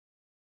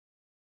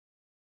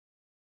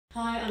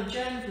Hi, I'm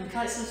Jen from the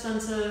Kitesurf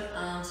Centre,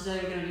 and today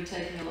we're going to be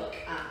taking a look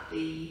at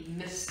the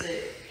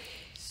Majestic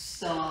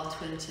Star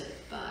Twintip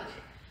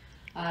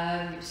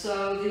bag.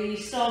 So the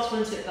Star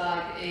Twintip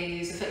bag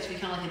is effectively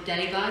kind of like a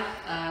day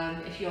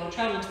bag. If you're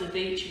travelling to the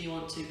beach and you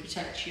want to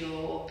protect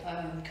your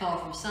car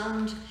from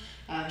sand,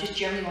 just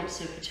generally want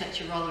to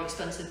protect your rather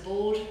expensive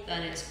board,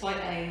 then it's quite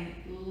a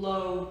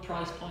low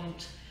price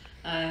point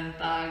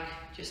bag,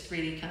 just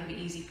really kind of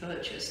an easy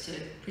purchase to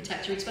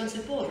protect your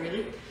expensive board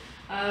really.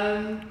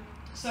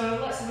 So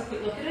let's have a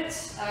quick look at it.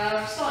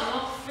 Starting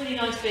off, really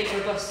nice big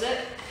robust zip.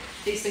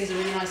 These things are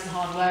really nice and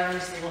hard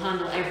wearing, so they will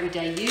handle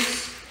everyday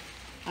use.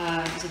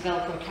 There's a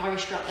Velcro carry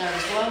strap there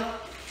as well.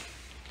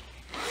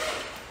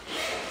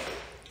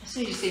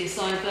 So you see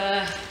inside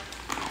there,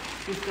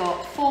 we've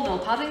got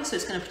 4mm padding, so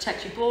it's going to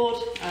protect your board.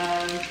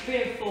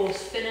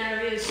 Reinforced fin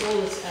areas,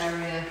 all this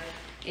area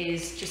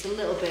is just a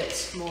little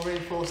bit more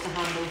reinforced to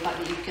handle the fact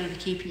that you're going to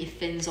be keeping your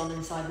fins on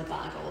inside the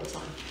bag all the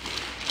time.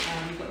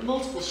 You've got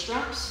multiple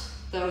straps.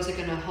 Those are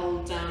going to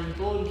hold down your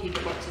board and keep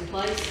it locked in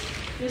place.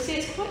 You'll see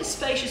it's quite a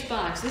spacious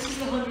bag. So this is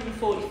the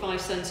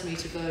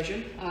 145cm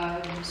version.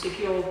 So if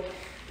your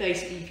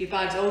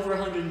bag's over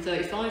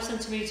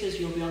 135cm,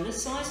 you'll be on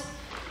this size.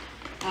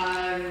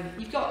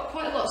 You've got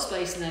quite a lot of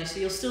space in there, so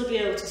you'll still be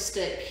able to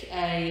stick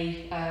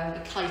a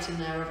kite in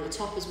there over the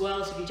top as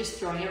well. So if you're just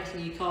throwing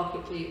everything in your car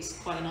quickly, it's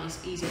quite a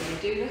nice, easy way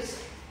to do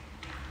this.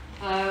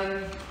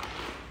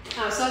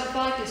 Outside the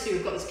bag, you'll see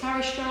we've got this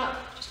carry strap,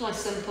 just nice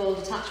simple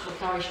detachable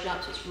carry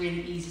strap, so it's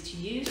really easy to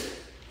use.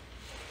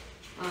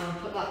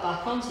 Put that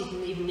back on, so you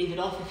can even leave it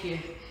off if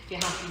you're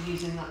happy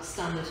using that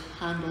standard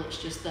handle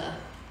that's just there.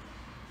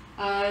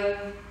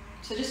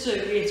 So just to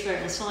reiterate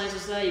on the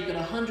sizes there, you've got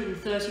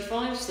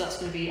 135, so that's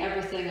going to be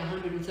everything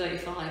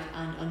 135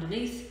 and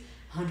underneath,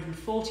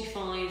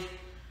 145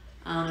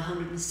 and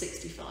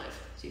 165.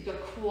 So you've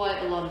got quite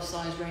a lot of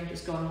size ranges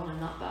going on in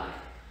that bag.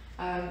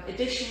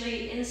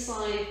 Additionally,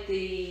 inside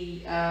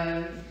the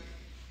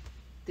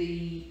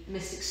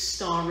Mystic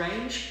Star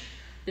range,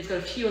 they've got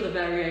a few other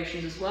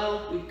variations as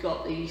well. We've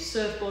got the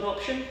surfboard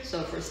option,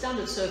 so for a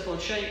standard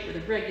surfboard shape with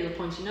a regular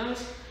pointy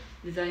nose.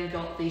 We've then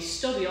got the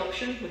stubby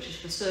option, which is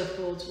for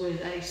surfboards with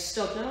a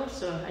stub nose,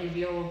 so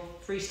AVO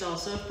freestyle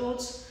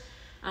surfboards.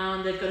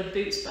 And they've got a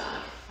boots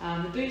bag.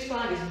 The boots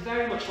bag is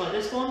very much like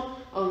this one,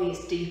 only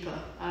it's deeper.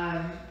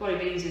 What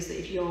it means is that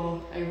if you're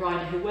a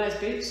rider who wears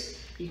boots,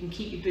 you can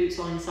keep your boots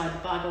on inside the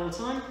bag all the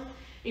time.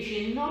 If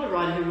you're not a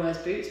rider who wears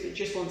boots but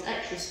just wants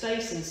extra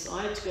space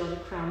inside to be able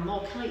to cram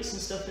more kites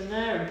and stuff in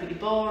there and put your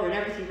bar and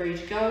everything ready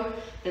to go,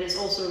 then it's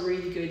also a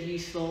really good,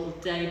 useful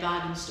day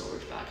bag and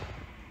storage bag.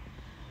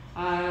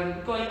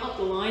 Going up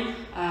the line,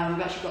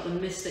 we've actually got the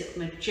Mystic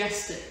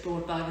Majestic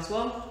board bag as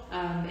well.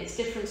 Its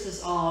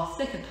differences are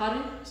thicker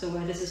padding, so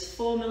where this is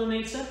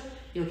 4mm,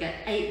 you'll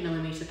get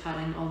 8mm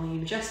padding on the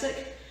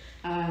Majestic.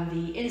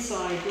 The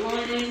inside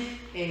lining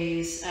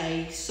is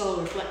a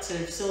solar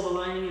reflective silver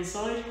lining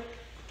inside.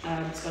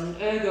 It's got an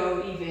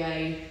Ergo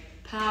EVA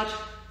pad,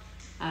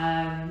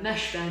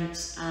 mesh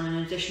vents and an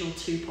additional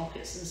 2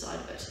 pockets inside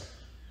of it.